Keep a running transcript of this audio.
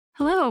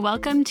Hello,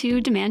 welcome to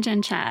Demand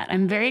Gen Chat.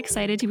 I'm very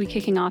excited to be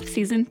kicking off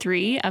season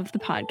 3 of the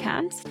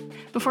podcast.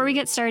 Before we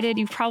get started,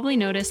 you've probably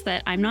noticed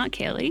that I'm not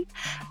Kaylee.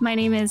 My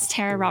name is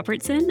Tara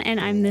Robertson, and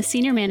I'm the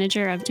Senior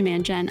Manager of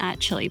Demand Gen at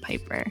Chili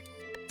Piper.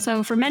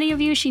 So for many of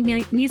you, she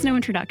needs no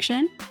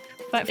introduction.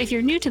 But if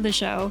you're new to the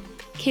show,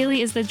 Kaylee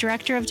is the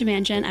Director of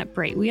Demand Gen at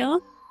BrightWheel.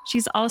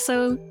 She's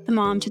also the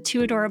mom to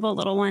 2 adorable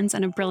little ones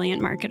and a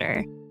brilliant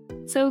marketer.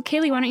 So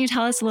Kaylee, why don't you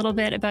tell us a little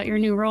bit about your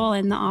new role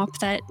and the op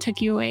that took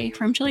you away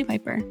from Chili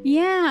Piper?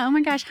 Yeah. Oh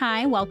my gosh.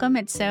 Hi. Welcome.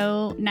 It's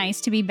so nice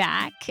to be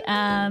back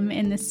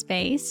in this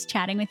space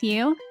chatting with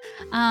you.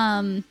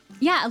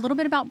 A little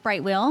bit about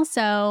BrightWheel.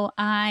 So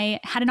I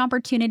had an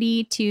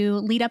opportunity to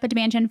lead up a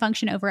demand gen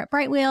function over at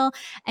BrightWheel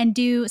and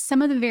do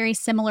some of the very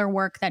similar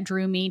work that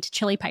drew me to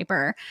Chili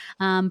Piper.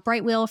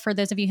 BrightWheel, for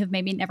those of you who've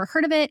maybe never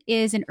heard of it,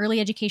 is an early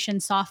education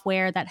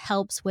software that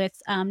helps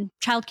with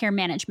childcare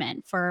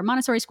management for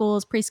Montessori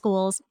schools,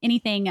 preschools,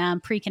 anything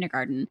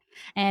pre-kindergarten.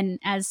 And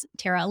as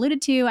Tara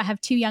alluded to, I have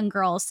 2 young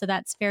girls, so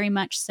that's very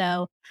much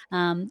so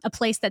a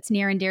place that's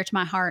near and dear to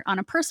my heart on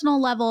a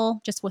personal level,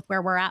 just with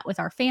where we're at with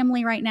our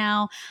family right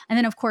now. And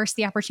then, of course,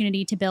 the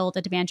opportunity to build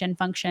a demand gen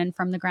function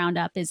from the ground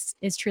up is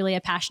truly a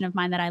passion of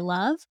mine that I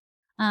love.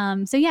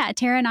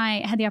 Tara and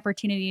I had the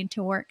opportunity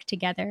to work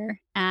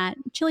together at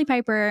Chili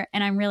Piper,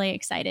 and I'm really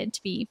excited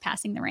to be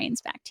passing the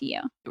reins back to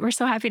you. We're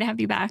so happy to have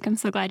you back. I'm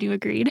so glad you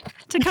agreed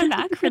to come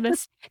back for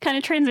this kind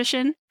of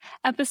transition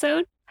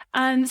episode.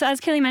 So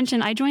as Kaylee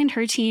mentioned, I joined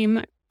her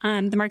team,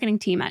 the marketing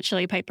team at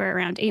Chili Piper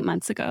around 8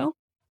 months ago.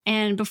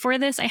 And before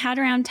this, I had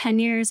around 10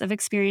 years of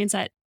experience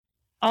at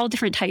all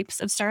different types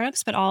of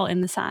startups, but all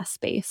in the SaaS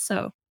space.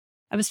 So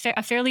I was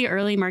a fairly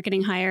early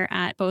marketing hire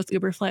at both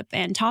Uberflip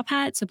and Top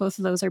Hat. So both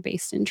of those are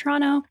based in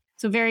Toronto.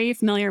 So very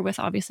familiar with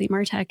obviously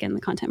MarTech and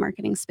the content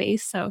marketing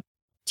space. So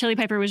Chili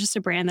Piper was just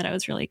a brand that I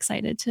was really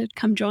excited to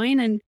come join.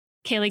 And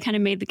Kaylee kind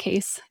of made the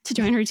case to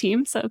join her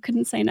team. So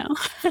couldn't say no.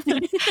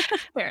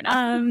 Fair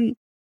enough.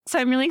 So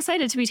I'm really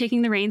excited to be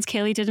taking the reins.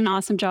 Kaylee did an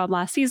awesome job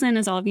last season,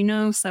 as all of you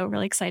know. So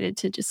really excited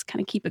to just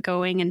kind of keep it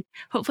going. And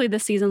hopefully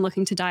this season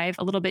looking to dive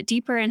a little bit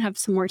deeper and have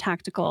some more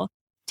tactical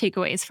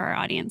takeaways for our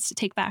audience to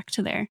take back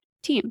to their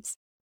teams.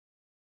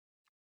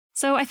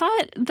 So I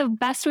thought the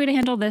best way to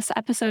handle this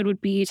episode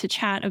would be to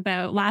chat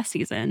about last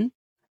season.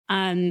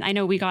 I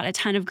know we got a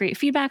ton of great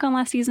feedback on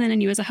last season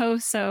and you as a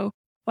host. So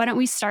why don't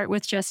we start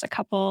with just a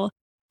couple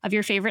of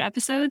your favorite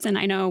episodes? And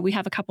I know we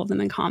have a couple of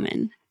them in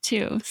common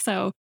too.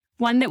 So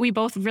one that we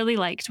both really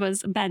liked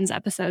was Ben's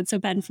episode. So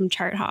Ben from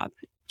ChartHop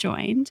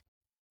joined.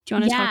 Do you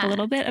want to talk a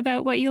little bit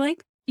about what you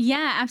like?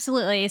 Yeah,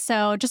 absolutely.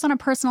 So just on a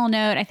personal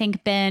note, I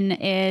think Ben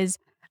is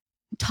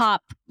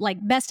top,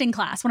 best in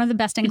class, one of the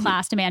best in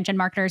class demand gen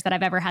marketers that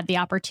I've ever had the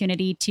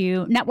opportunity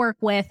to network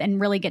with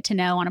and really get to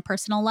know on a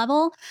personal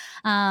level.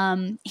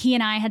 He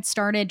and I had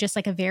started just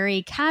a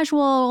very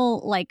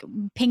casual,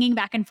 pinging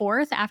back and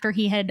forth after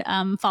he had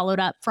followed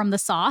up from The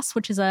Sauce,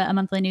 which is a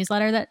monthly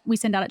newsletter that we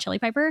send out at Chili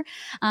Piper.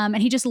 And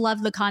he just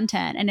loved the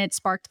content, and it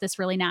sparked this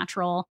really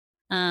natural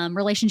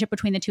relationship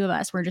between the two of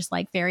us. We're just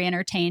very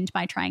entertained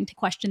by trying to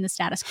question the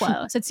status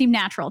quo. So it seemed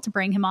natural to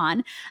bring him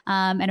on.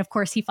 And of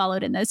course, he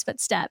followed in those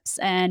footsteps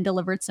and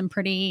delivered some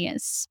pretty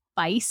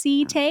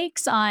spicy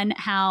takes on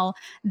how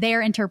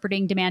they're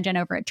interpreting demand gen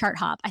over at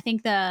ChartHop. I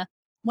think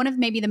one of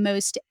maybe the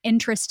most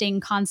interesting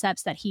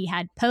concepts that he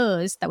had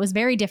posed that was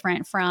very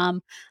different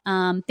from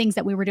things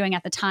that we were doing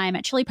at the time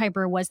at Chili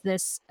Piper was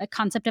this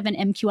concept of an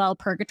MQL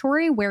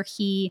purgatory, where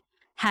he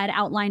had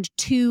outlined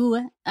two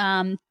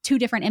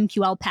different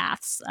MQL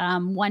paths,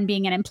 one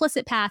being an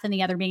implicit path and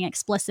the other being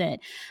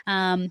explicit.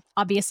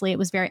 Obviously,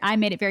 I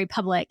made it very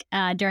public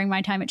during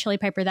my time at Chili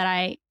Piper that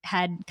I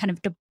had kind of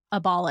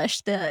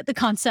abolished the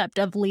concept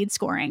of lead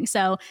scoring.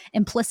 So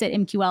implicit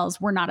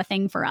MQLs were not a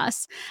thing for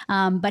us.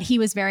 But he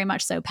was very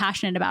much so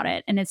passionate about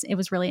it. And it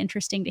was really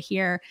interesting to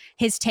hear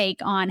his take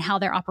on how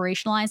they're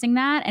operationalizing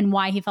that and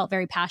why he felt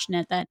very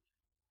passionate that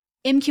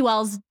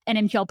MQLs and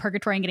MQL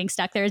purgatory and getting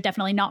stuck there is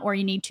definitely not where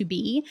you need to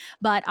be,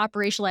 but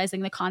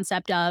operationalizing the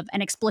concept of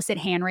an explicit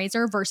hand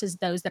raiser versus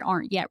those that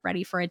aren't yet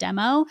ready for a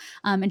demo,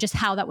 and just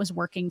how that was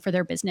working for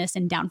their business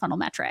and down funnel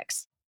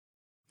metrics.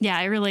 Yeah,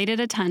 I related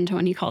a ton to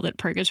when you called it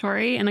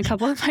purgatory. In a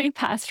couple of my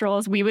past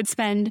roles, we would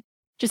spend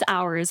just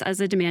hours as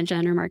a demand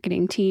gen or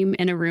marketing team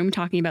in a room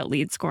talking about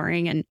lead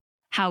scoring and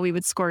how we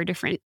would score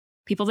different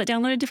people that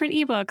downloaded different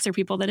ebooks or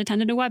people that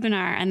attended a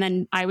webinar. And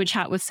then I would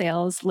chat with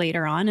sales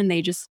later on and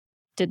they just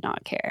did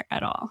not care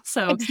at all.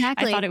 So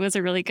exactly. I thought it was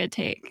a really good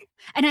take.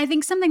 And I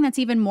think something that's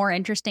even more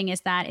interesting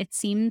is that it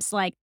seems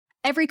like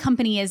every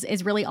company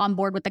is really on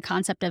board with the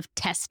concept of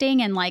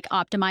testing and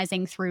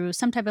optimizing through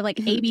some type of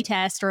A/B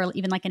test or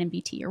even an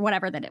MBT or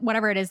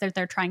whatever it is that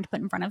they're trying to put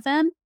in front of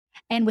them.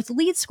 And with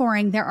lead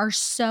scoring, there are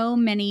so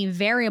many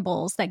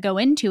variables that go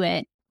into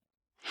it.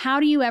 How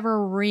do you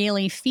ever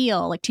really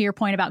feel, to your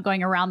point about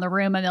going around the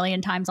room a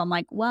million times on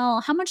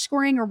how much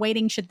scoring or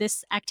weighting should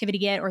this activity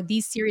get or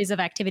these series of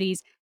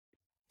activities?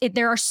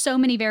 There are so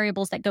many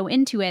variables that go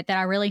into it that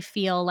I really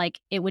feel like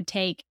it would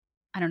take,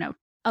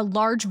 a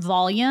large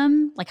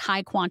volume, like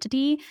high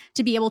quantity,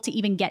 to be able to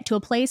even get to a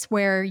place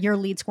where your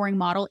lead scoring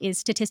model is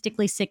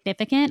statistically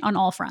significant on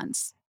all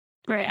fronts.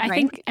 Right.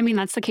 Right. I mean,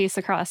 that's the case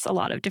across a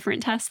lot of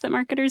different tests that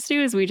marketers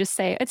do is we just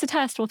say, it's a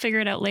test, we'll figure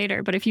it out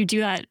later. But if you do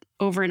that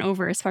over and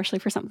over, especially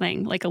for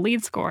something like a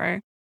lead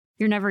score,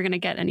 you're never going to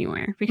get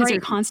anywhere because Right.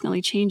 you're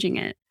constantly changing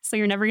it. So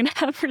you're never going to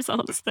have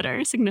results that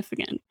are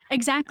significant.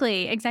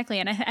 Exactly.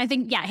 And I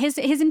think, yeah, his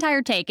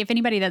entire take, if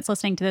anybody that's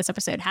listening to this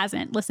episode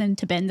hasn't listened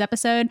to Ben's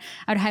episode,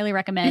 I would highly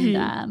recommend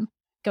Mhm.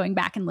 going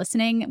back and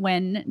listening.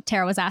 When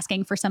Tara was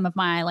asking for some of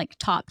my like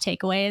top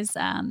takeaways,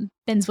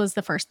 Ben's was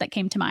the first that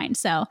came to mind.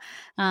 So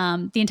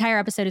the entire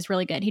episode is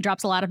really good. He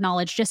drops a lot of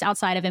knowledge just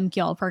outside of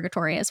MQL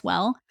purgatory as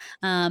well.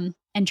 And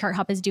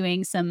ChartHop is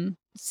doing some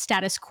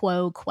status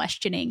quo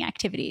questioning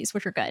activities,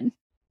 which are good.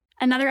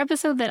 Another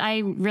episode that I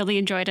really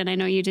enjoyed, and I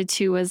know you did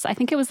too, was I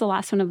think it was the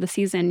last one of the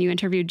season. You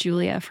interviewed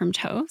Julia from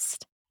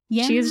Toast.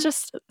 Yeah. She is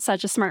just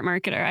such a smart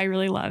marketer. I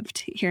really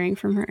loved hearing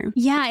from her.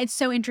 Yeah, it's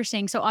so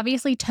interesting. So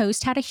obviously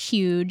Toast had a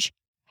huge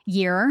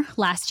year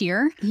last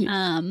year.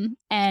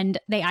 And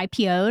they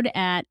IPO'd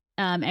at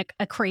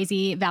a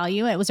crazy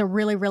value. It was a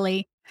really,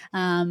 really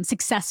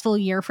successful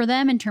year for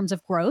them in terms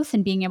of growth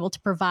and being able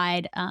to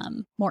provide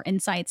more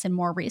insights and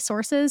more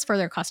resources for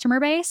their customer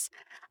base.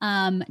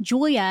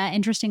 Julia,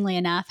 interestingly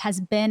enough,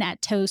 has been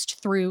at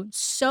Toast through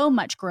so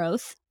much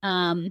growth.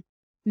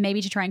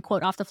 Maybe to try and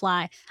quote off the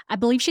fly, I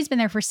believe she's been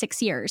there for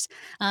 6 years.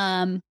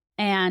 And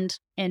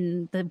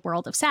in the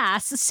world of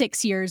SaaS,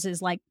 6 years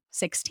is like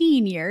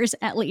 16 years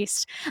at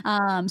least.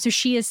 So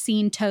she has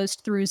seen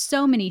Toast through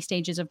so many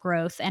stages of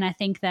growth. And I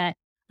think that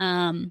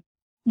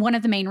one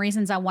of the main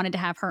reasons I wanted to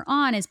have her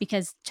on is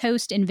because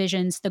Toast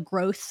envisions the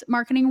growth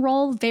marketing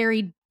role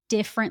very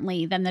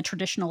differently than the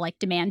traditional like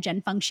demand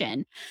gen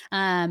function,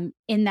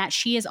 in that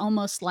she is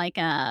almost like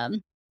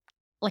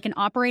an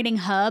operating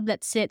hub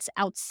that sits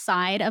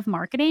outside of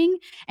marketing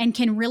and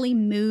can really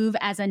move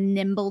as a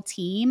nimble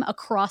team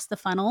across the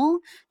funnel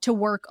to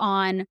work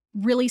on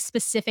really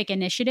specific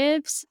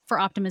initiatives for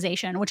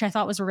optimization, which I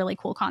thought was a really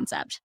cool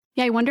concept.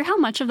 Yeah, I wonder how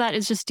much of that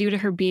is just due to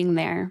her being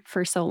there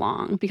for so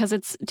long. Because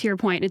it's, to your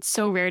point, it's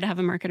so rare to have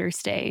a marketer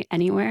stay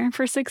anywhere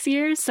for 6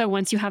 years. So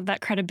once you have that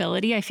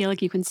credibility, I feel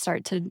like you can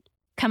start to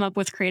come up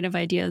with creative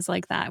ideas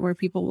like that where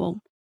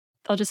they'll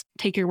just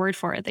take your word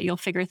for it that you'll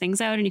figure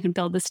things out and you can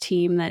build this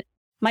team that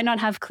might not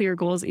have clear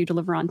goals that you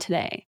deliver on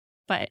today,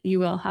 but you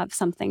will have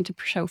something to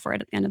show for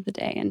it at the end of the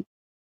day. And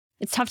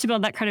it's tough to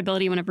build that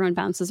credibility when everyone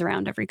bounces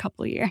around every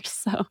couple of years.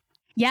 So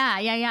Yeah.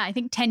 I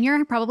think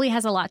tenure probably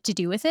has a lot to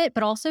do with it,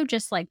 but also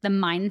just like the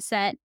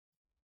mindset.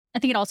 I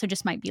think it also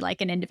just might be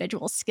like an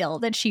individual skill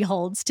that she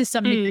holds to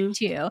some degree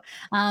too.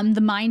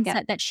 The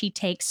mindset that she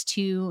takes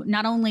to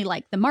not only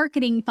like the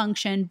marketing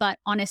function, but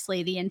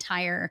honestly, the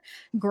entire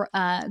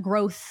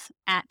growth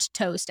at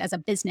Toast as a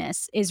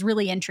business is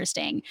really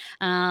interesting.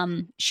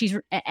 And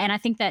I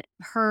think that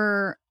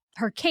her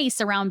case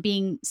around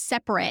being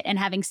separate and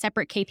having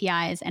separate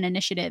KPIs and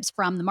initiatives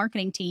from the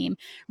marketing team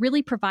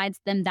really provides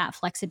them that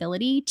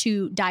flexibility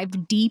to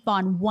dive deep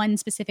on one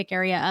specific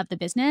area of the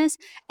business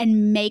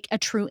and make a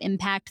true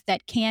impact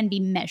that can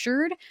be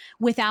measured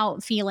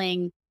without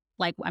feeling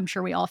like I'm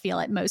sure we all feel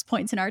at most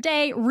points in our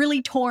day,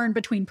 really torn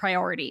between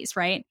priorities,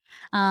 right?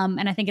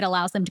 And I think it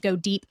allows them to go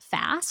deep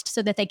fast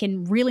so that they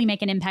can really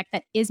make an impact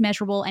that is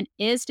measurable and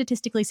is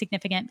statistically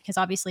significant because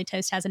obviously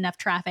Toast has enough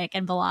traffic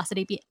and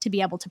velocity to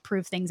be able to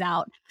prove things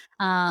out.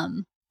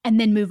 And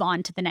then move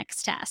on to the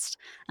next test,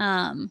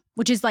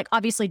 which is like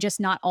obviously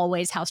just not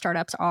always how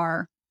startups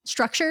are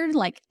structured.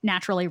 Like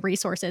naturally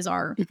resources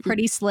are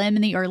pretty slim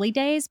in the early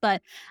days,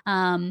 but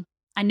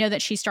I know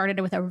that she started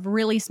with a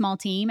really small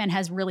team and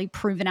has really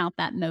proven out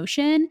that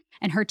motion,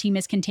 and her team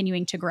is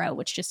continuing to grow,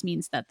 which just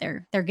means that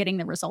they're getting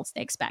the results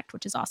they expect,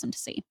 which is awesome to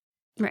see.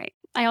 Right.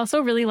 I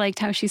also really liked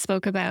how she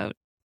spoke about,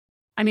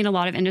 I mean, a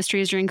lot of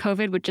industries during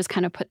COVID would just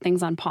kind of put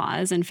things on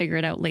pause and figure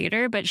it out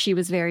later. But she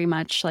was very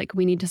much like,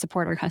 we need to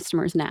support our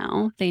customers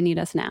now. They need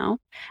us now.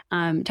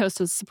 Toast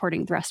was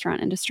supporting the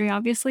restaurant industry,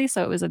 obviously.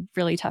 So it was a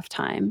really tough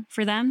time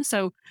for them.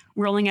 So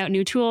rolling out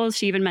new tools,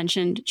 she even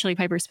mentioned Chili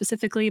Piper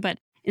specifically, but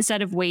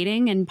instead of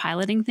waiting and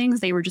piloting things,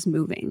 they were just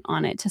moving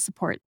on it to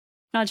support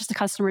not just the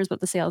customers, but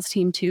the sales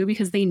team too,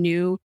 because they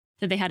knew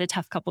that they had a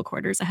tough couple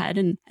quarters ahead.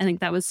 And I think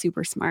that was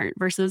super smart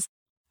versus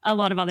a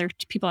lot of other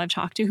people I've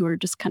talked to who are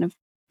just kind of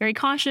very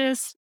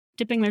cautious,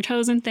 dipping their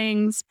toes in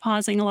things,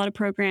 pausing a lot of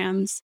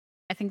programs.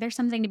 I think there's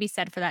something to be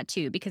said for that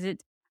too, because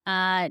it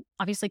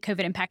obviously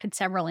COVID impacted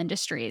several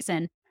industries,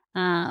 and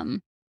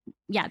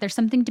there's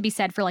something to be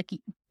said for like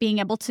being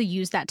able to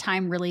use that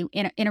time really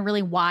in a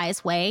really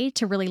wise way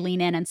to really lean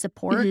in and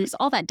support. Because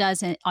all that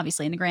does,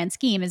 obviously, in the grand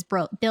scheme, is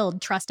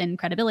build trust and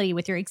credibility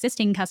with your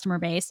existing customer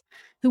base,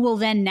 who will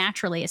then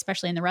naturally,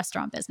 especially in the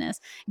restaurant business,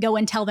 go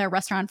and tell their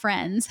restaurant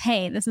friends,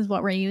 "Hey, this is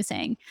what we're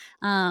using."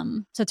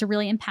 So it's a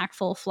really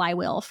impactful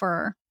flywheel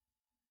for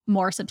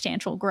more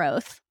substantial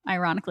growth.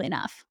 Ironically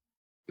enough,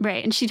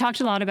 Right. And she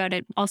talked a lot about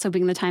it also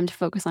being the time to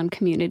focus on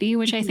community,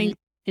 which I think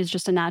is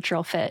just a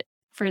natural fit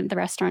for the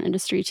restaurant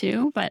industry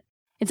too. But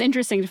it's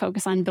interesting to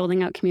focus on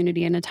building out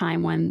community in a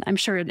time when I'm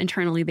sure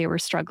internally they were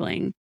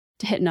struggling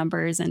to hit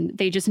numbers, and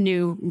they just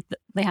knew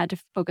they had to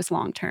focus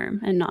long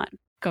term and not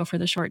go for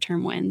the short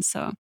term wins.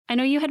 So I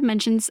know you had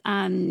mentioned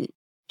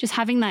just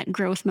having that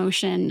growth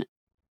motion,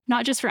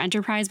 not just for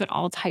enterprise, but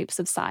all types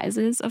of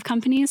sizes of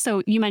companies.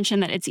 So you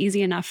mentioned that it's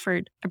easy enough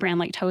for a brand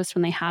like Toast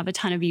when they have a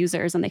ton of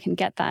users and they can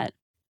get that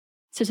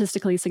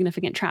statistically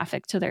significant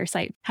traffic to their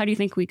site. How do you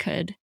think we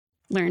could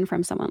learn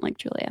from someone like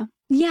Julia?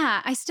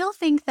 Yeah, I still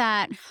think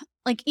that,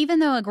 like, even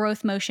though a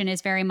growth motion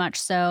is very much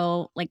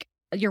so, like,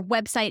 your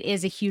website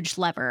is a huge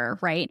lever,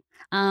 right?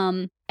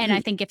 And I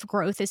think if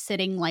growth is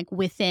sitting like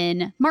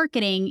within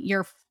marketing,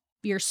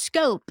 your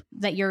scope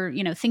that you're,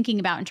 thinking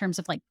about in terms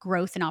of like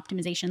growth and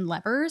optimization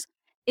levers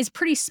is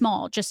pretty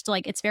small. Just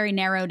like it's very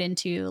narrowed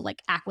into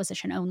like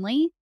acquisition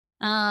only.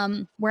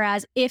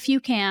 Whereas if you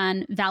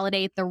can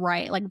validate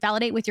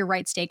with your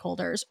right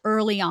stakeholders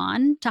early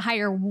on to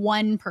hire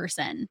one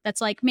person that's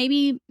like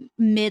maybe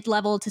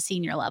mid-level to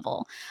senior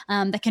level,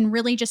 that can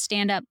really just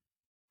stand up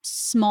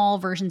small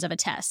versions of a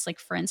test. Like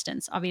for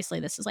instance,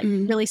 obviously this is like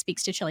really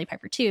speaks to Chili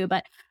Piper too,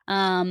 but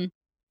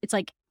it's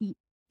like,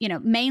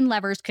 main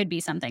levers could be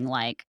something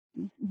like,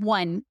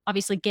 one,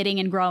 obviously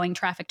getting and growing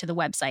traffic to the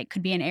website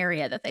could be an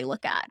area that they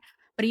look at.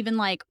 But even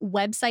like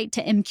website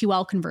to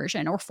MQL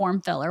conversion or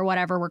form fill or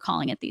whatever we're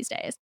calling it these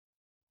days.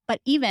 But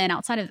even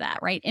outside of that,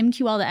 right?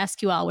 MQL to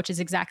SQL, which is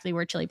exactly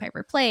where Chili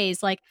Piper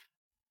plays, like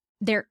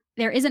there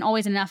isn't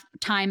always enough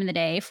time in the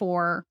day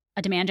for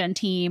a demand gen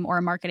team or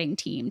a marketing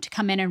team to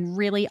come in and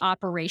really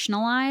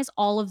operationalize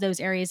all of those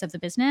areas of the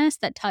business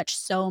that touch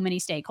so many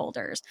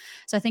stakeholders.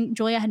 So I think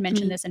Julia had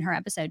mentioned this in her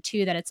episode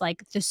too, that it's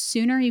like the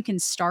sooner you can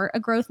start a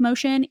growth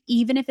motion,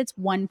 even if it's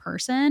one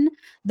person,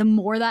 the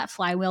more that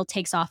flywheel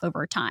takes off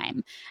over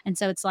time. And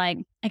so it's like,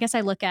 I guess I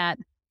look at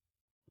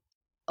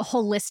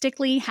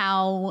holistically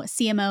how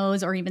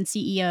CMOs or even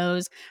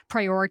CEOs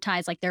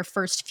prioritize like their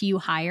first few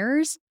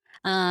hires,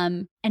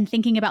 and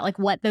thinking about like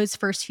what those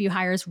first few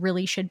hires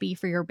really should be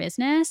for your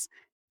business.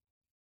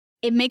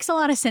 It makes a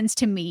lot of sense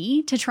to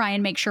me to try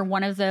and make sure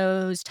one of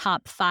those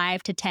top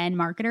 5 to 10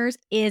 marketers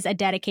is a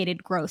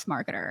dedicated growth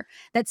marketer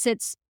that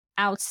sits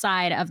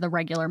outside of the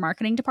regular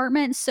marketing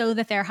department so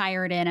that they're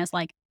hired in as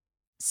like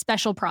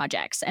special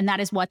projects, and that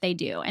is what they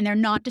do. And they're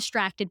not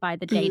distracted by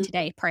the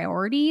day-to-day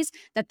priorities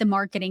that the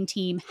marketing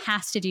team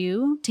has to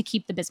do to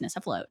keep the business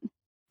afloat.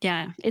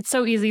 Yeah, it's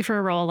so easy for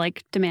a role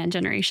like demand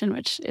generation,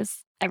 which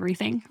is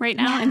everything right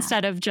now,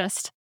 instead of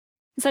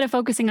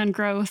focusing on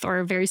growth or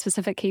a very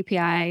specific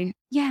KPI.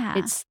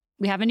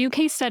 We have a new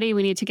case study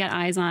we need to get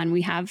eyes on.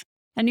 We have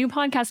a new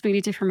podcast we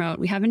need to promote.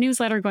 We have a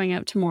newsletter going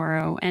out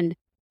tomorrow. And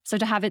so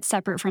to have it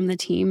separate from the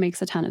team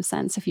makes a ton of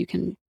sense if you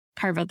can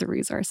carve out the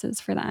resources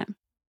for that.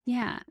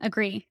 Yeah,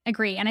 agree.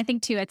 And I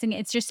think too,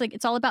 it's just like,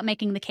 it's all about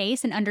making the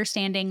case and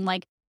understanding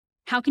like,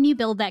 how can you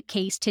build that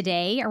case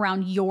today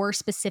around your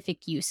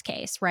specific use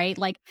case, right?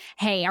 Like,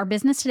 hey, our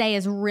business today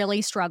is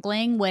really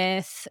struggling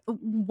with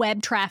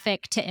web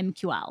traffic to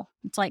MQL.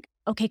 It's like,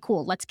 okay,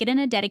 cool. Let's get in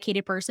a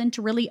dedicated person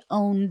to really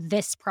own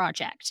this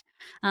project,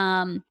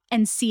 and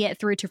see it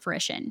through to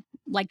fruition,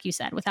 like you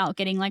said, without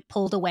getting like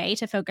pulled away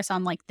to focus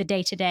on like the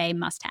day-to-day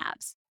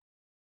must-haves.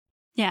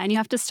 Yeah, and you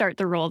have to start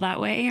the role that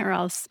way or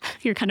else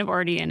you're kind of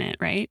already in it,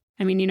 right?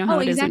 I mean, you know how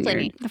it is when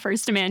you're the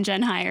first demand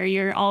gen hire.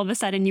 You're all of a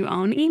sudden you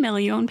own email,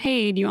 you own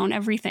paid, you own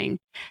everything.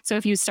 So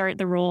if you start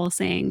the role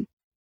saying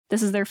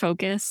this is their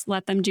focus,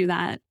 let them do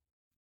that,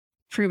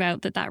 prove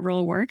out that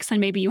role works,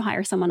 and maybe you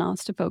hire someone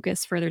else to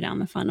focus further down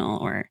the funnel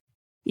or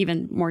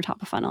even more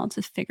top of funnel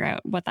to figure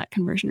out what that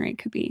conversion rate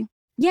could be.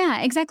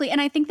 Yeah, exactly.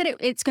 And I think that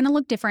it's going to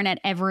look different at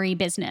every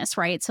business,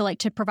 right? So like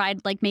to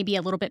provide like maybe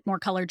a little bit more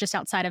color just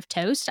outside of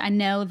Toast, I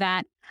know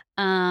that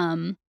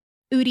Udi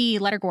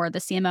Lettergore, the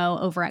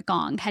CMO over at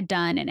Gong, had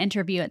done an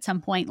interview at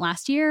some point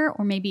last year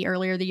or maybe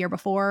earlier the year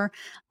before.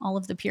 All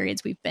of the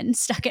periods we've been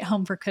stuck at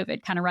home for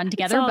COVID kind of run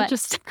together. But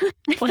just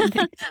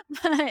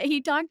but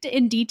he talked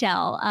in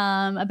detail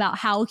about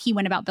how he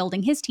went about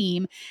building his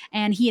team.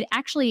 And he had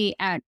actually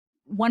at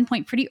one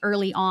point pretty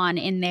early on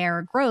in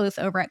their growth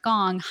over at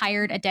Gong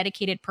hired a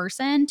dedicated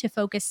person to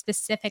focus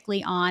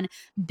specifically on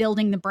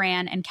building the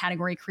brand and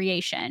category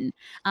creation.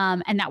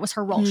 And that was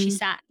her role. She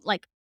sat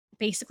like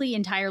basically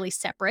entirely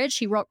separate.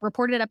 She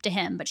reported up to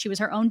him, but she was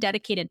her own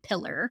dedicated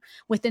pillar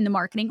within the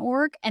marketing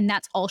org. And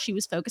that's all she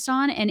was focused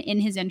on. And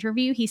in his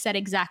interview, he said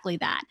exactly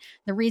that.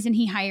 The reason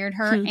he hired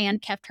her and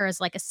kept her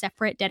as like a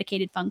separate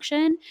dedicated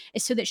function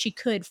is so that she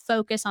could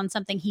focus on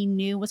something he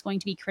knew was going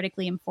to be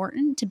critically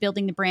important to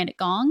building the brand at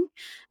Gong,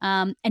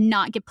 and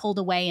not get pulled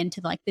away into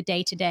like the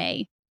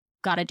day-to-day,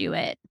 gotta do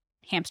it,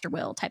 hamster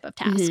wheel type of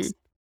tasks.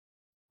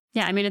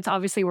 Yeah, I mean, it's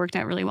obviously worked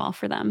out really well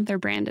for them. Their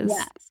brand is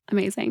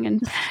amazing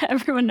and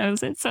everyone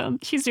knows it. So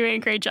she's doing a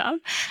great job.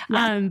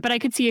 But I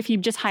could see if you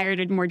just hired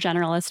a more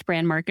generalist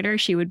brand marketer,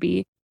 she would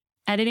be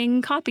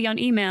editing copy on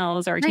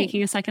emails or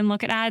taking a second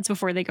look at ads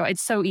before they go.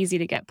 It's so easy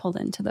to get pulled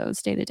into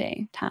those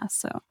day-to-day tasks.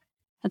 So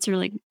that's a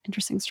really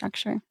interesting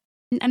structure.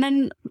 And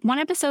then one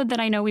episode that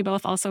I know we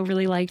both also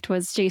really liked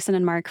was Jason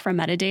and Mark from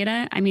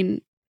Metadata. I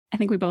mean, I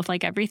think we both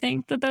like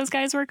everything that those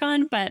guys work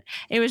on, but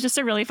it was just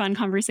a really fun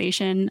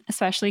conversation,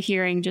 especially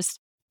hearing just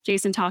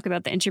Jason talk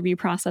about the interview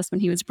process when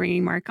he was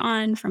bringing Mark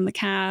on from the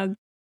cab.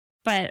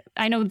 But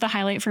I know the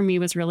highlight for me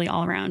was really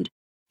all around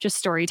just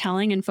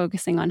storytelling and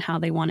focusing on how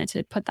they wanted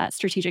to put that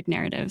strategic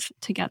narrative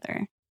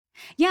together.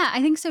 Yeah,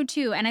 I think so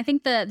too. And I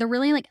think the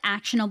really like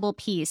actionable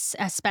piece,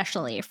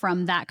 especially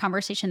from that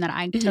conversation that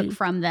I took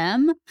from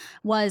them,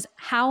 was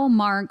how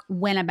Mark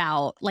went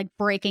about like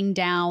breaking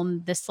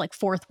down this like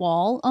fourth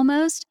wall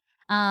almost,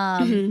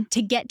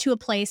 to get to a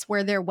place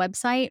where their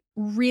website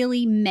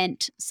really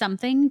meant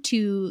something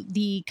to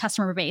the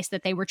customer base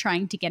that they were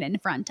trying to get in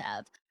front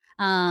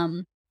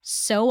of.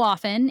 So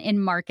often in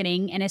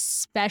marketing, and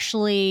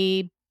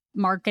especially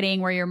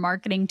marketing where you're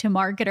marketing to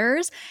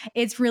marketers,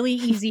 it's really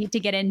easy to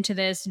get into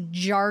this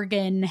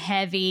jargon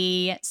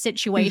heavy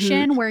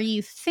situation where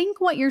you think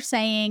what you're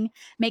saying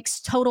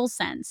makes total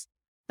sense.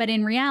 But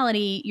in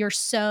reality, you're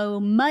so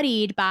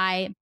muddied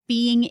by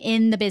being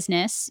in the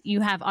business.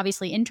 You have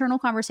obviously internal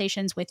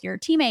conversations with your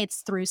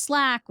teammates through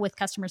Slack, with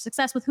customer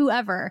success, with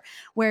whoever,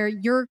 where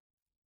you're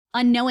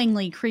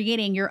unknowingly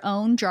creating your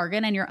own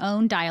jargon and your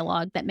own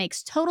dialogue that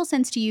makes total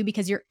sense to you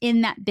because you're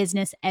in that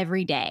business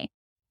every day.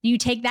 You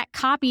take that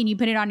copy and you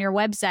put it on your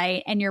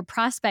website, and your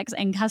prospects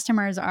and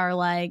customers are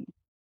like,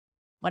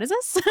 what is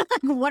this?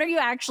 What are you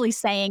actually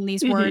saying?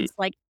 These words,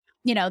 like,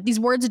 these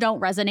words don't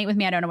resonate with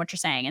me. I don't know what you're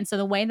saying. And so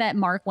the way that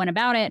Mark went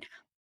about it,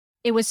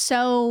 it was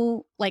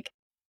so like,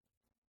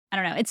 I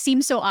don't know, it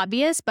seems so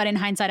obvious, but in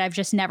hindsight, I've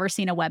just never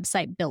seen a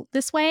website built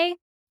this way.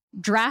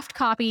 Draft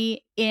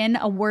copy in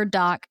a Word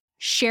doc,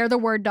 share the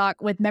Word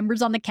doc with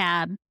members on the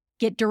cab,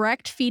 get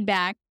direct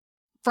feedback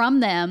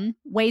from them,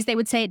 ways they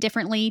would say it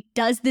differently.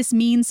 Does this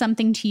mean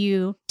something to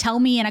you? Tell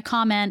me in a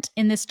comment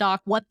in this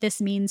doc what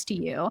this means to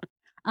you.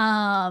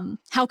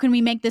 How can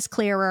we make this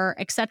clearer,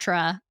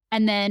 etc.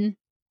 And then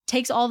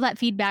takes all that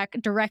feedback,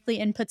 directly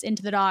inputs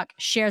into the doc,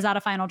 shares out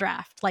a final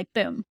draft. Like,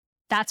 boom.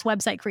 That's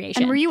website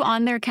creation. And were you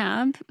on their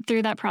cab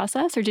through that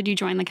process, or did you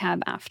join the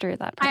cab after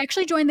that process? I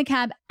actually joined the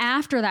cab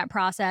after that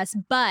process,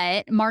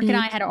 but Mark and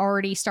I had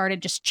already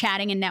started just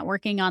chatting and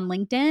networking on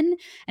LinkedIn.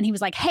 And he was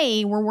like,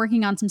 hey, we're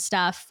working on some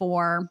stuff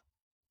for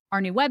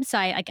our new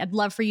website. Like, I'd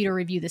love for you to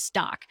review this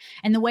doc.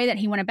 And the way that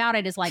he went about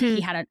it is like,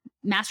 he had a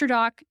master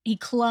doc. He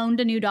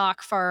cloned a new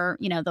doc for,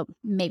 the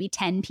maybe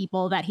 10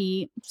 people that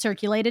he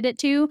circulated it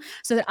to,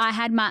 so that I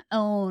had my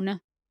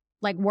own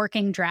like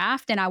working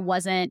draft, and I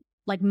wasn't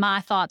like, my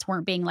thoughts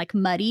weren't being like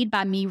muddied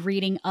by me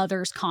reading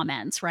others'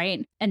 comments.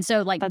 Right. And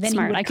so like, that's then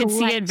smart. I could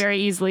see it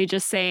very easily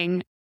just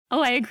saying,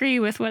 oh, I agree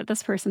with what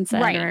this person said.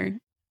 Right.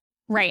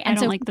 Right. And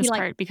I don't like this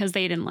part because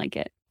they didn't like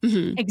it.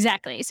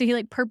 Exactly. So he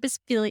like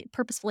purposefully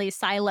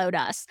siloed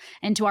us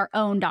into our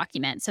own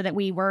document so that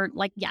we were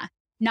like,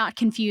 not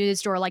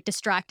confused or like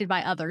distracted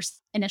by others'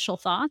 initial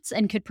thoughts,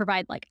 and could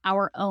provide like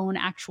our own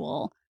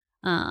actual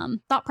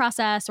thought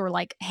process, or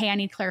like, hey, I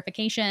need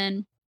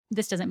clarification.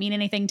 This doesn't mean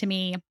anything to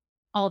me.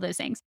 All those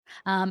things.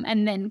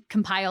 And then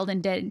compiled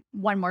and did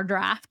one more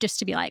draft just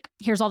to be like,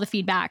 here's all the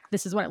feedback.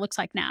 This is what it looks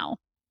like now.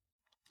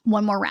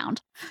 One more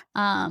round.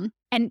 And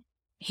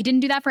he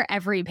didn't do that for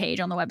every page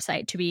on the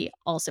website, to be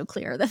also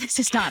clear that this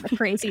is not a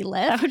crazy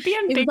lift. That would be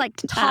a big like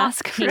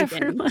task for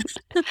everyone.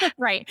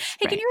 Right.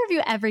 Hey, can you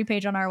review every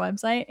page on our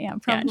website? Yeah,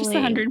 probably. Just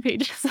 100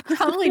 pages.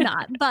 Probably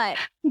not. But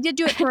he did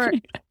do it for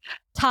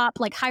top,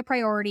 like high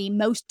priority,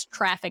 most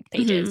traffic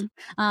pages.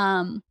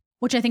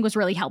 Which I think was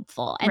really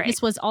helpful. And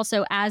this was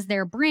also as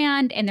their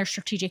brand and their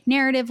strategic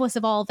narrative was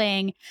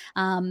evolving.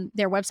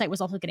 Their website was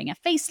also getting a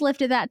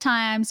facelift at that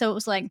time. So it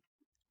was like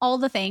all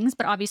the things,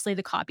 but obviously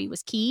the copy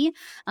was key.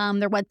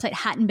 Their website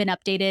hadn't been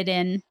updated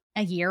in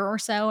a year or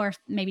so, or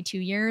maybe 2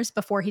 years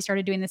before he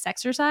started doing this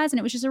exercise. And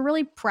it was just a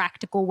really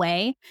practical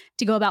way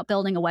to go about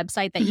building a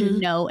website that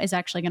is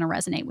actually going to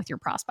resonate with your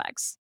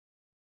prospects.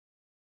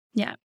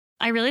 Yeah.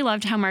 I really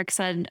loved how Mark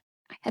said,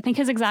 I think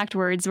his exact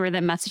words were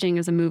that messaging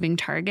is a moving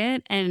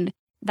target. And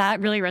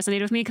that really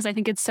resonated with me, because I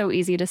think it's so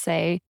easy to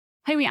say,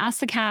 hey, we asked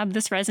the cab,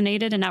 this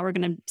resonated, and now we're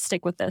going to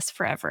stick with this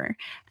forever.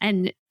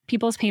 And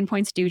people's pain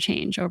points do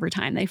change over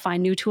time. They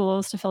find new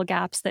tools to fill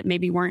gaps that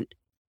maybe weren't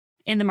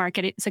in the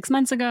market 6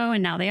 months ago,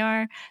 and now they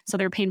are. So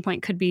their pain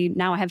point could be,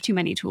 now I have too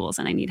many tools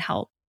and I need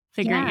help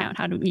figuring out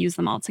how to use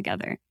them all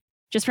together.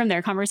 Just from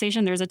their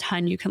conversation, there's a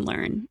ton you can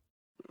learn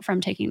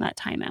from taking that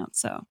time out.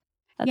 So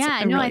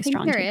that's a really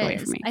strong takeaway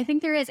for me. I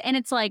think there is. And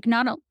it's like,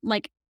 not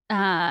like,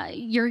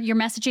 your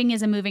messaging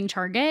is a moving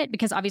target,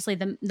 because obviously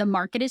the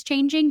market is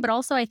changing, but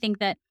also I think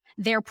that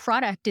their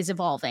product is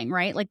evolving,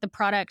 right? Like the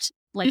product,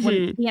 like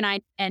when he and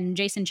I and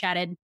Jason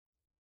chatted,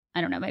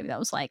 I don't know, maybe that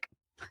was like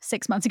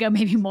 6 months ago,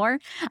 maybe more.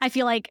 I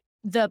feel like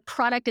the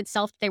product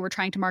itself they were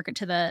trying to market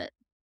to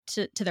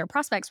their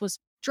prospects was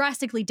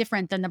drastically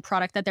different than the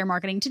product that they're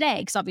marketing today,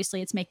 because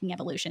obviously it's making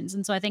evolutions.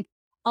 And so I think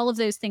all of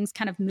those things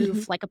kind of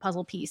move like a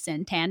puzzle piece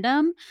in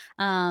tandem.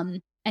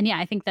 And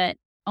I think that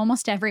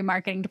almost every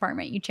marketing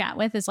department you chat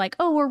with is like,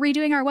 oh, we're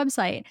redoing our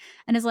website.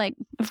 And it's like,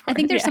 Of I course,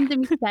 think there's yeah.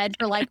 something to be said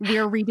for like,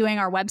 we're redoing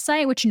our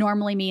website, which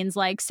normally means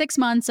like 6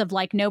 months of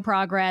like no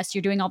progress.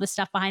 You're doing all this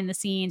stuff behind the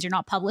scenes. You're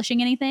not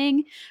publishing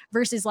anything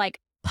versus like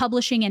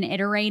publishing and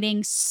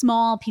iterating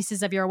small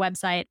pieces of your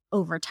website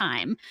over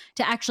time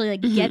to actually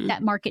like get Mhm.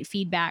 that market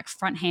feedback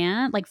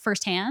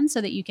firsthand so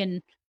that you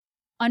can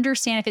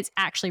understand if it's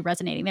actually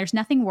resonating. There's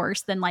nothing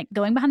worse than like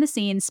going behind the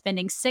scenes,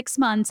 spending 6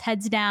 months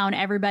heads down,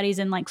 everybody's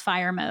in like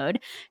fire mode,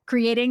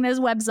 creating this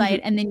Mhm.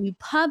 website, and then you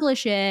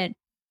publish it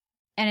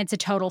and it's a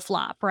total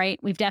flop, right?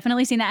 We've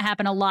definitely seen that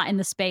happen a lot in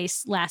the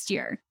space last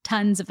year.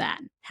 Tons of that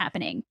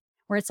happening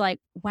where it's like,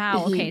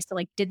 wow, okay, Mhm. so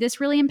like, did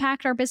this really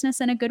impact our business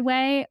in a good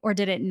way or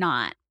did it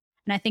not?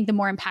 And I think the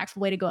more impactful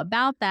way to go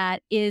about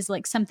that is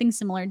like something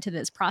similar to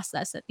this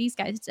process that these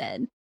guys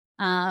did,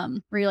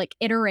 where you're like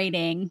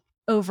iterating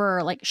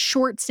over like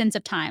short stints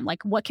of time.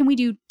 Like, what can we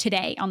do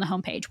today on the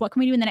homepage? What can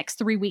we do in the next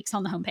 3 weeks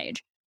on the homepage?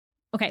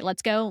 Okay,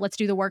 let's go. Let's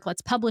do the work.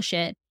 Let's publish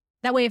it.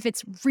 That way, if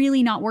it's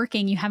really not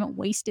working, you haven't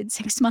wasted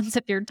 6 months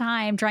of your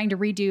time trying to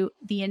redo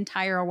the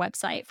entire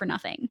website for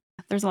nothing.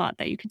 There's a lot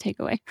that you could take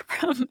away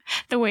from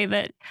the way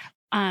that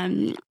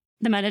um,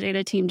 the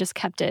metadata team just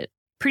kept it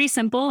pretty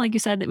simple. Like you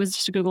said, it was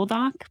just a Google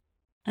Doc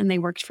and they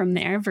worked from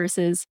there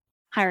versus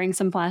hiring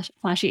some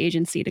flashy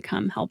agency to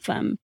come help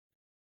them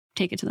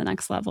take it to the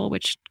next level,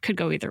 which could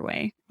go either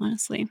way,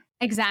 honestly.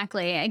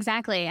 Exactly,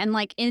 exactly. And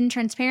like in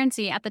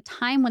transparency, at the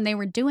time when they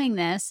were doing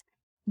this,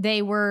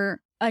 they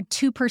were a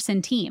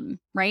two-person team,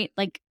 right?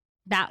 Like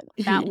that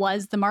Mhm.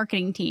 was the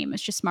marketing team.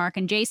 It's just Mark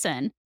and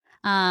Jason.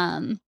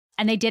 And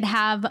they did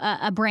have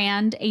a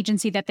brand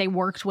agency that they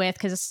worked with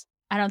because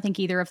I don't think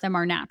either of them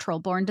are natural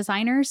born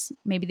designers.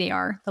 Maybe they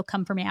are. They'll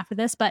come for me after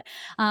this. But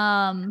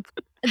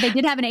they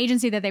did have an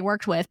agency that they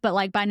worked with, but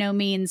like by no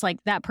means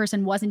like that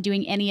person wasn't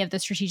doing any of the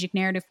strategic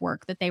narrative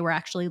work that they were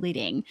actually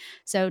leading.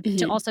 So to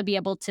Mhm. also be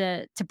able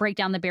to break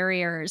down the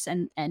barriers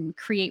and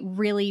create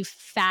really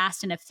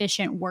fast and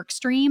efficient work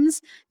streams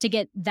to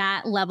get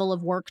that level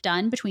of work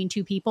done between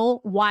two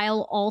people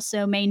while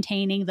also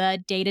maintaining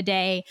the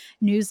day-to-day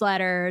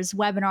newsletters,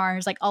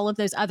 webinars, like all of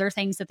those other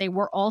things that they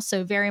were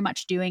also very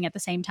much doing at the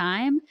same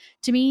time,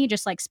 to me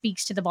just like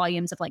speaks to the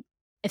volumes of like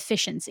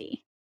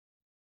efficiency.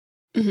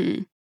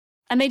 Mhm.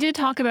 And they did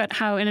talk about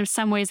how, in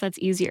some ways, that's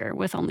easier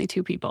with only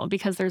two people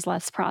because there's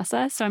less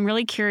process. So I'm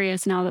really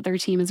curious now that their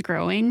team is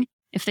growing,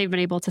 if they've been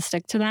able to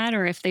stick to that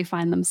or if they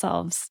find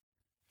themselves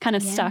kind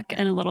of Yeah. stuck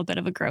in a little bit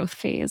of a growth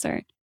phase.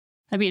 Or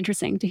that'd be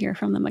interesting to hear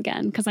from them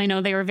again because I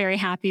know they were very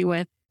happy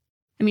with.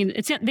 I mean,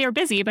 they were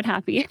busy but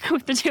happy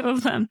with the two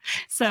of them.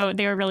 So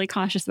they were really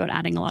cautious about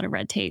adding a lot of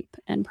red tape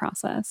and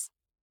process.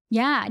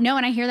 Yeah, no,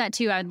 and I hear that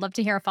too. I'd love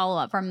to hear a follow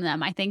up from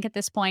them. I think at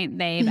this point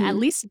they've at Mhm.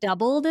 least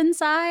doubled in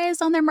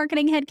size on their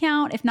marketing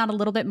headcount, if not a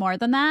little bit more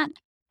than that.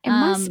 It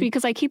must be Um,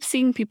 because I keep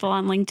seeing people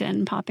on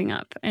LinkedIn popping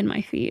up in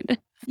my feed.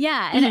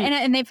 yeah, and, Mhm.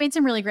 and they've made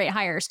some really great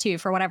hires too,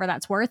 for whatever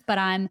that's worth. But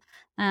I'm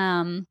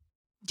um,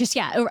 just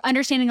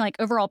understanding like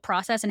overall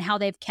process and how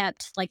they've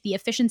kept like the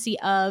efficiency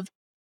of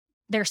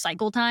their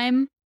cycle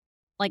time.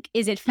 Like,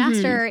 is it Mhm.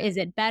 faster? Is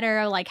it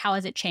better? Like, how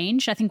has it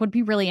changed? I think would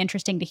be really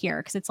interesting to hear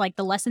because it's like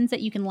the lessons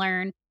that you can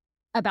learn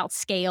about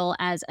scale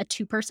as a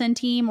two-person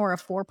team or a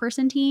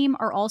four-person team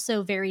are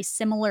also very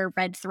similar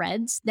red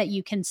threads that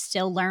you can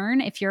still learn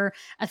if you're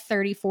a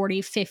 30,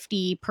 40,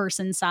 50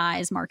 person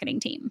size marketing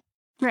team.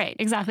 Right,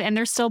 exactly, and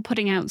they're still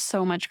putting out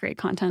so much great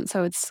content,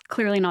 so it's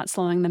clearly not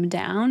slowing them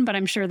down, but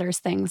I'm sure there's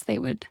things they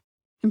would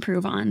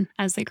improve on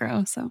as they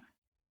grow, so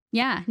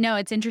Yeah, no,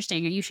 it's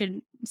interesting. You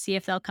should see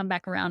if they'll come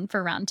back around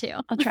for round two.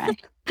 I'll try.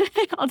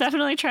 I'll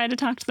definitely try to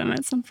talk to them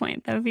at some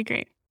point. That would be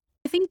great.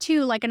 I think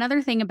too, like another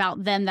thing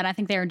about them that I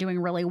think they're doing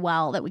really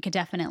well that we could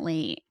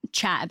definitely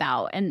chat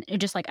about and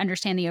just like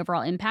understand the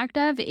overall impact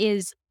of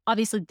is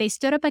obviously they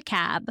stood up a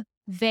cab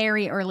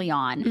very early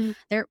on. Mhm.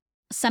 There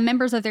some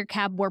members of their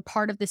cab were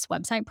part of this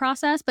website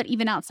process, but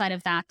even outside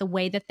of that, the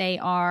way that they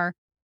are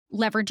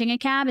leveraging a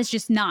cab is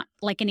just not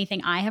like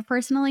anything I have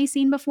personally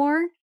seen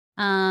before.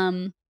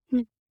 Um,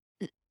 Mm.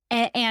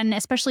 and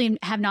especially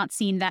have not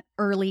seen that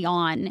early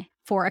on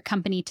for a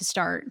company to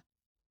start,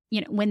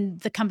 when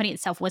the company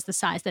itself was the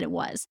size that it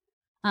was.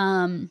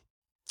 Um,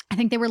 I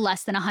think they were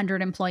less than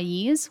 100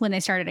 employees when they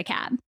started a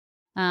cab.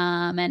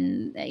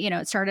 And,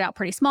 it started out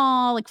pretty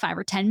small, like 5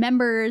 or 10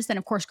 members, then,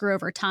 of course, grew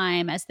over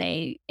time as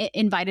they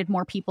invited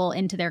more people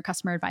into their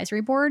customer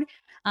advisory board.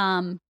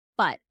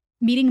 But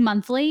meeting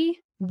monthly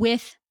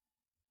with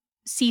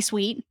C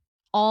suite,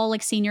 all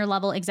like senior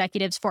level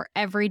executives for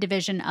every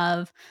division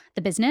of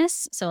the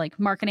business. So, like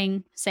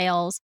marketing,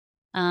 sales,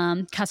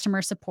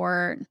 customer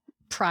support,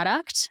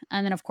 product,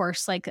 and then, of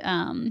course, like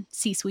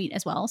C suite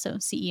as well. So,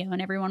 CEO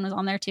and everyone was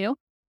on there too.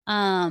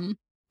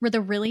 With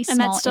a really And that's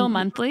small, still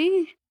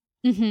monthly?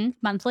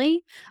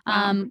 monthly,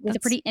 Wow, with a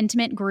pretty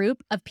intimate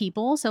group of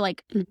people. So,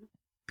 like mm,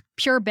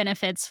 pure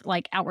benefits,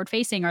 like outward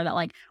facing, are that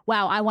like,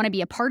 wow, I want to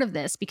be a part of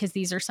this because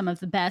these are some of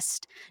the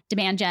best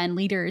demand gen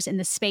leaders in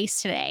the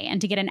space today.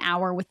 And to get an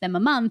hour with them a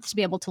month to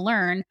be able to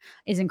learn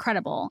is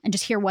incredible. And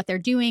just hear what they're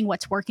doing,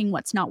 what's working,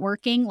 what's not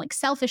working. Like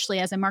selfishly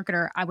as a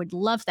marketer, I would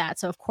love that.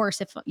 So of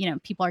course, if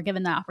people are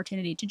given the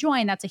opportunity to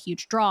join, that's a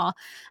huge draw.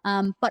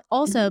 But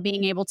also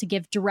being able to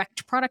give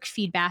direct product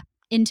feedback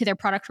into their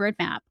product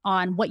roadmap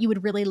on what you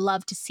would really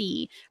love to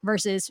see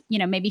versus,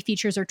 maybe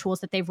features or tools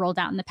that they've rolled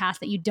out in the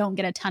past that you don't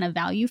get a ton of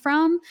value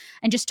from.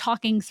 And just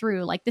talking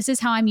through like, this is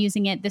how I'm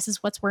using it. This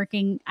is what's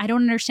working. I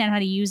don't understand how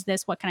to use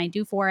this. What can I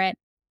do for it?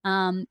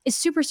 Is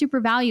super, super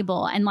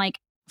valuable. And like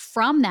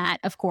from that,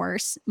 of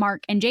course,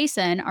 Mark and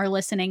Jason are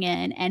listening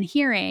in and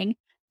hearing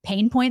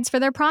pain points for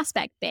their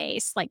prospect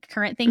base, like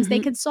current things they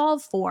could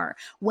solve for,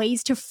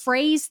 ways to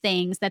phrase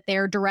things that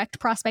their direct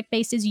prospect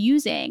base is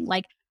using,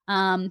 like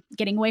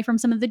getting away from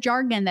some of the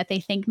jargon that they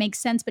think makes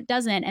sense but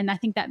doesn't. And I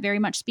think that very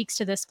much speaks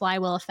to this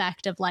flywheel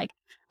effect of like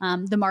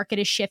the market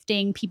is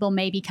shifting. People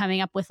may be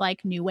coming up with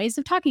like new ways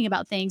of talking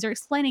about things or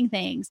explaining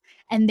things,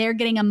 and they're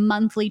getting a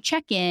monthly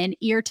check-in,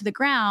 ear to the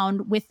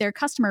ground with their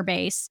customer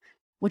base,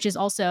 which is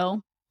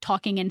also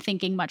talking and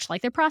thinking much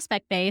like their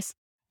prospect base,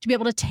 to be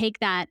able to take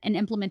that and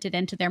implement it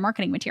into their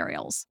marketing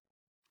materials.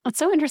 It's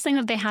so interesting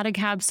that they had a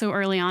cab so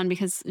early on,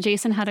 because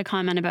Jason had a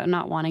comment about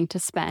not wanting to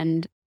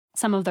spend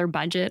some of their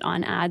budget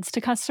on ads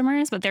to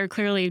customers, but they're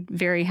clearly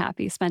very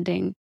happy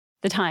spending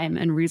the time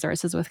and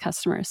resources with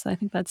customers. So I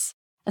think that's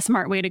a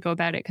smart way to go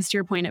about it, because to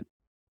your point, it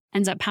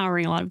ends up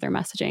powering a lot of their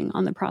messaging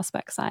on the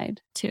prospect side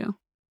too.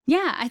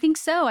 Yeah, I think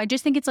so. I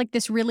just think it's like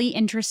this really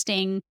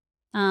interesting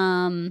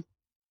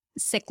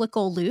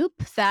cyclical loop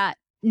that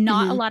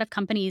not a lot of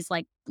companies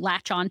like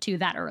latch onto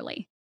that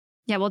early.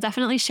 Yeah, we'll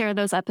definitely share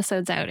those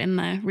episodes out in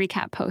the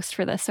recap post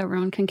for this so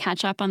everyone can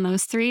catch up on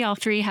those three. All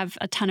three have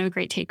a ton of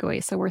great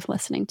takeaways, so worth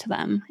listening to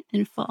them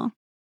in full.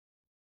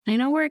 I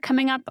know we're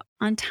coming up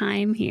on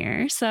time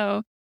here,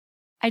 so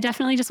I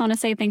definitely just want to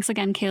say thanks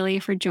again,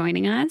 Kaylee, for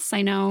joining us.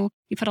 I know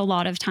you put a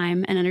lot of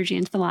time and energy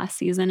into the last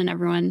season, and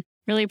everyone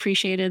really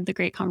appreciated the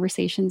great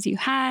conversations you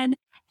had,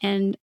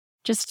 and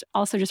just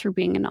for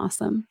being an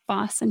awesome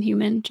boss and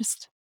human.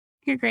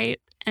 You're great.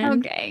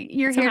 And okay,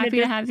 you're so here happy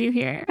to have you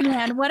here.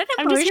 Man, what an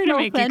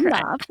emotional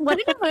send-off. What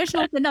an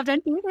emotional send-off.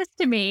 Don't do this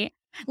to me.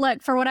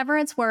 Look, for whatever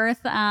it's worth,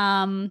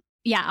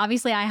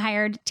 obviously I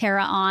hired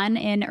Tara on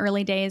in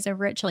early days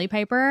over at Chili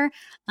Piper.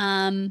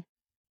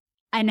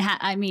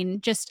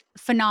 Just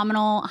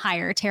phenomenal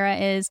hire. Tara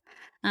is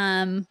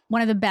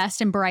one of the best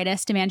and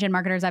brightest demand gen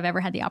marketers I've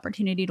ever had the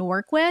opportunity to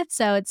work with.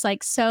 So it's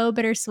like so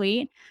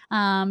bittersweet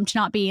to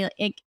not be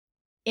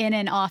in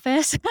an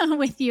office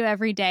with you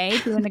every day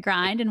doing the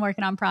grind and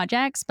working on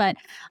projects, but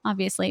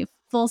obviously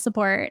full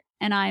support.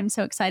 And I'm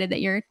so excited that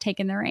you're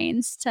taking the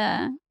reins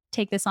to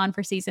take this on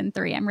for season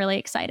 3. I'm really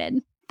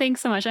excited.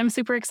 Thanks so much. I'm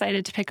super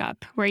excited to pick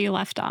up where you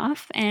left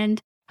off.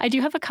 And I do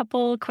have a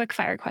couple quick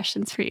fire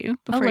questions for you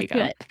before you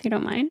go, if you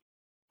don't mind.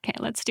 Okay,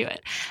 let's do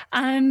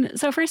it.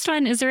 So first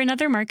one, is there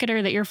another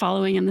marketer that you're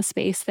following in the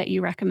space that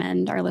you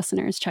recommend our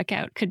listeners check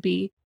out? Could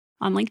be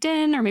on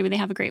LinkedIn, or maybe they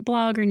have a great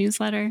blog or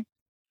newsletter.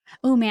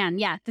 Oh man,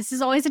 yeah, this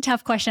is always a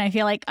tough question. I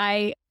feel like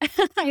I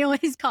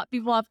always caught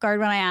people off guard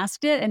when I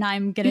asked it, and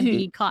I'm going to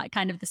be caught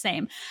kind of the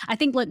same. I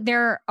think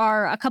there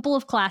are a couple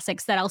of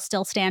classics that I'll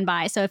still stand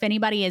by. So if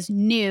anybody is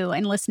new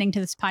and listening to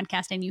this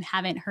podcast and you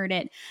haven't heard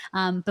it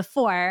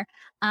before,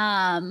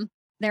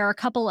 there are a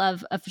couple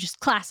of just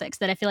classics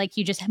that I feel like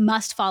you just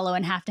must follow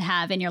and have to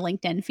have in your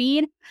LinkedIn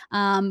feed.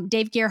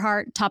 Dave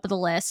Gerhardt, top of the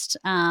list.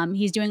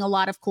 He's doing a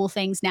lot of cool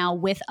things now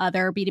with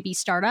other B2B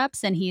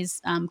startups, and he's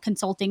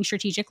consulting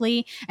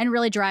strategically and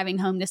really driving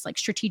home this like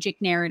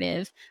strategic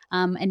narrative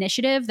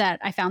initiative that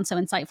I found so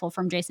insightful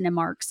from Jason and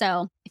Mark.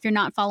 So if you're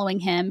not following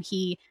him,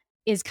 he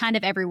is kind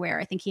of everywhere.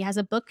 I think he has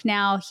a book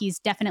now. He's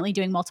definitely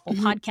doing multiple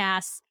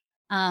podcasts.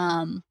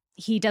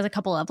 He does a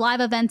couple of live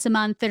events a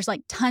month. There's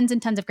like tons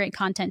and tons of great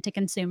content to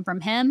consume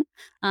from him.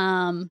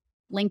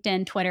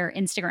 LinkedIn, Twitter,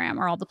 Instagram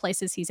are all the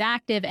places he's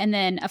active. And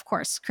then, of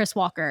course, Chris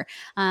Walker.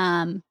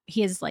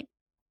 He is like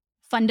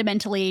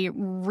fundamentally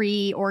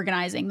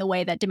reorganizing the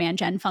way that demand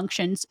gen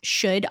functions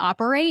should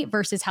operate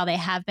versus how they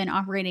have been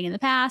operating in the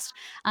past.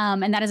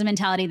 And that is a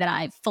mentality that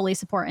I fully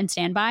support and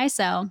stand by.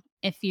 So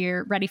if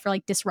you're ready for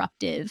like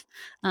disruptive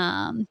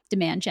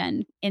demand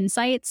gen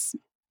insights,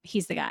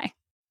 he's the guy.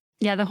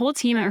 Yeah, the whole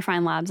team at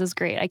Refine Labs is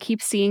great. I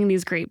keep seeing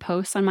these great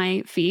posts on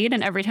my feed,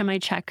 and every time I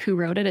check who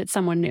wrote it, it's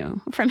someone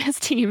new from his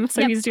team.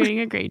 So he's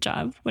doing a great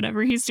job,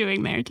 whatever he's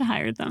doing there to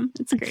hire them.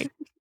 It's great.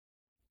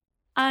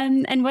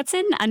 And what's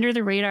an under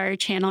the radar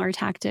channel or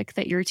tactic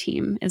that your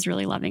team is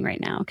really loving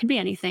right now? Could be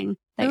anything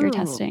that you're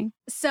testing.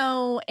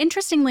 So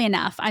interestingly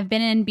enough, I've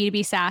been in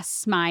B2B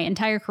SaaS my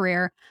entire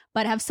career,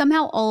 but have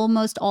somehow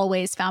almost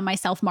always found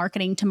myself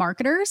marketing to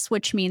marketers,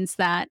 which means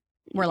that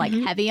we're like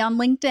heavy on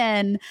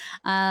LinkedIn.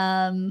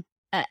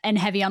 and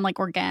heavy on like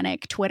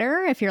organic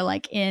Twitter if you're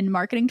like in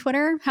marketing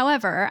Twitter.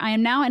 However, I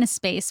am now in a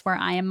space where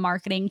I am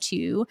marketing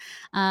to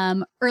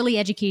early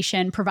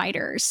education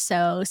providers.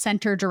 So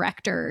center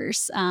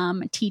directors,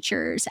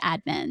 teachers,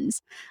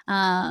 admins,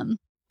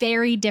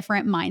 very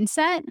different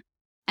mindset.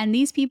 And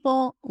these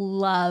people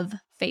love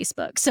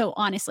Facebook. So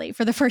honestly,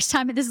 for the first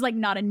time, this is like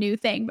not a new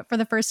thing, but for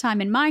the first time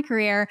in my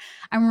career,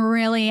 I'm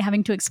really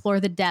having to explore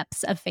the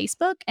depths of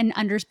Facebook and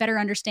better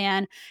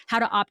understand how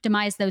to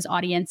optimize those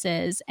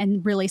audiences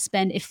and really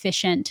spend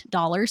efficient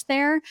dollars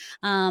there.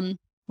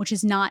 Which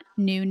is not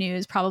new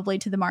news probably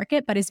to the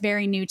market, but is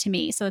very new to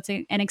me. So it's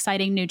an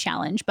exciting new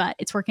challenge, but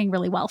it's working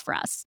really well for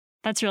us.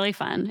 That's really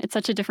fun. It's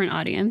such a different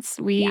audience.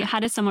 We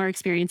had a similar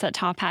experience at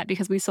Top Hat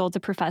because we sold to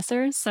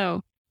professors.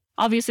 So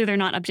obviously, they're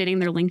not updating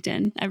their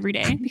LinkedIn every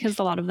day because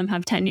a lot of them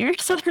have tenure.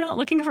 So they're not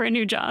looking for a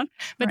new job,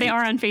 but they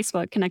are on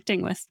Facebook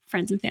connecting with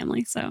friends and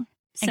family. So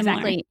similar.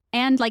 Exactly.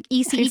 And like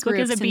ECE Facebook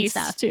groups is a beast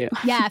and stuff. too.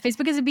 Yeah,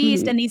 Facebook is a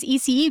beast. And these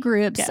ECE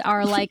groups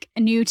are like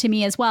new to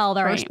me as well.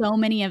 There are so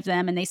many of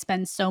them and they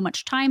spend so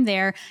much time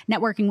there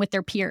networking with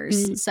their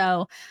peers.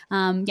 So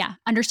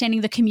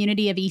understanding the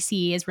community of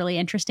ECE is really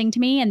interesting to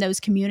me. And those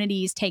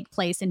communities take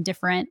place in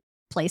different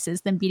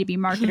places than B2B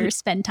marketers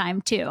spend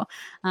time too.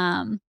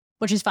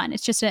 Which is fun.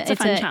 It's just it's a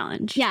fun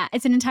challenge. Yeah,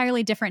 it's an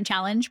entirely different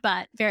challenge,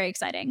 but very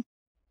exciting.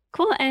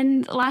 Cool.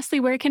 And lastly,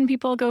 where can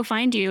people go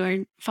find you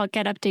or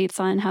get updates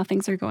on how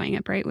things are going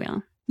at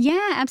BrightWheel?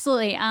 Yeah,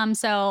 absolutely.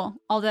 So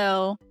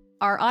although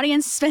our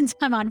audience spends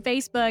time on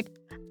Facebook,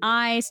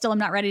 I still am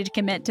not ready to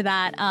commit to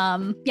that.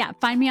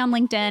 Find me on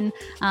LinkedIn.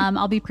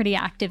 I'll be pretty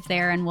active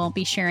there and we'll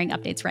be sharing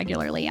updates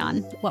regularly on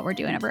what we're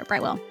doing over at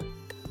BrightWheel.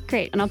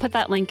 Great. And I'll put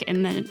that link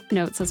in the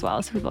notes as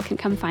well so people can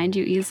come find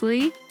you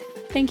easily.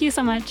 Thank you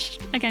so much.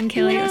 Again,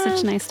 Kaylee, it was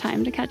such a nice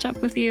time to catch up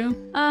with you.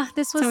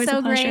 This was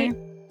so great.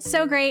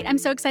 So great. I'm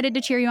so excited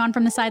to cheer you on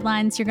from the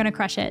sidelines. You're going to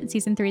crush it.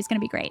 Season 3 is going to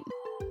be great.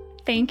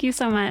 Thank you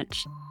so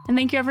much. And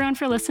thank you everyone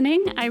for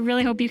listening. I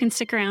really hope you can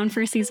stick around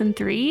for season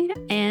 3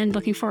 and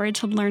looking forward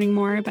to learning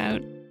more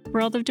about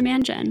World of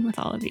Demand Gen with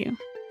all of you.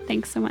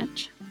 Thanks so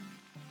much.